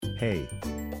Hey,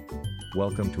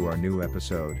 welcome to our new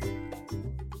episode.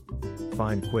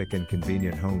 Find quick and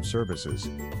convenient home services.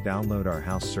 Download our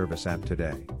house service app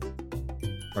today.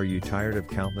 Are you tired of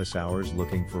countless hours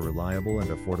looking for reliable and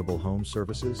affordable home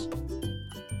services?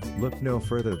 Look no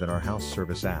further than our house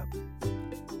service app.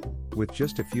 With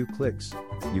just a few clicks,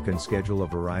 you can schedule a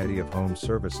variety of home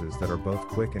services that are both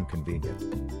quick and convenient.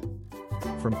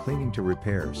 From cleaning to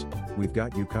repairs, we've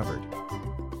got you covered.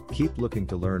 Keep looking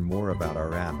to learn more about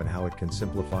our app and how it can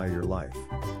simplify your life.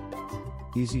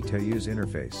 Easy to use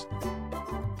interface.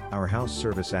 Our house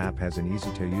service app has an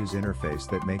easy to use interface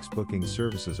that makes booking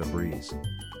services a breeze.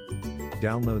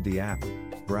 Download the app,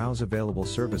 browse available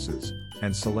services,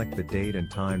 and select the date and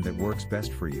time that works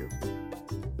best for you.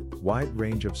 Wide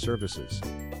range of services.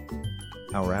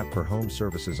 Our app for home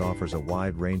services offers a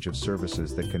wide range of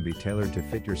services that can be tailored to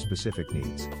fit your specific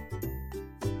needs.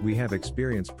 We have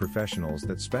experienced professionals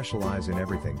that specialize in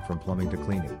everything from plumbing to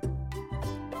cleaning.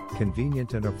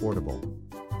 Convenient and affordable.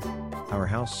 Our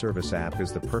house service app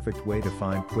is the perfect way to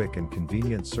find quick and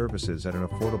convenient services at an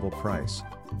affordable price.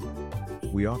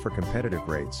 We offer competitive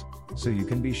rates, so you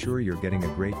can be sure you're getting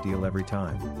a great deal every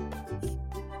time.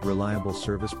 Reliable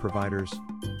service providers.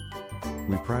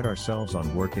 We pride ourselves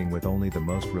on working with only the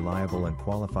most reliable and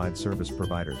qualified service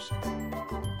providers.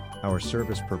 Our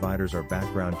service providers are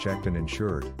background checked and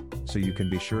insured, so you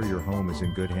can be sure your home is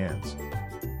in good hands.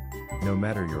 No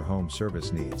matter your home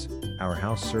service needs, our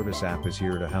house service app is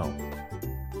here to help.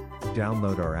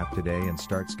 Download our app today and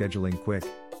start scheduling quick,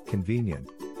 convenient,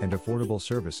 and affordable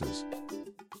services.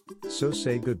 So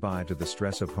say goodbye to the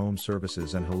stress of home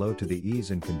services and hello to the ease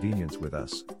and convenience with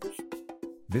us.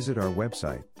 Visit our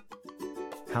website,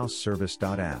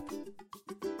 houseservice.app.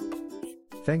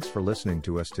 Thanks for listening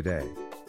to us today.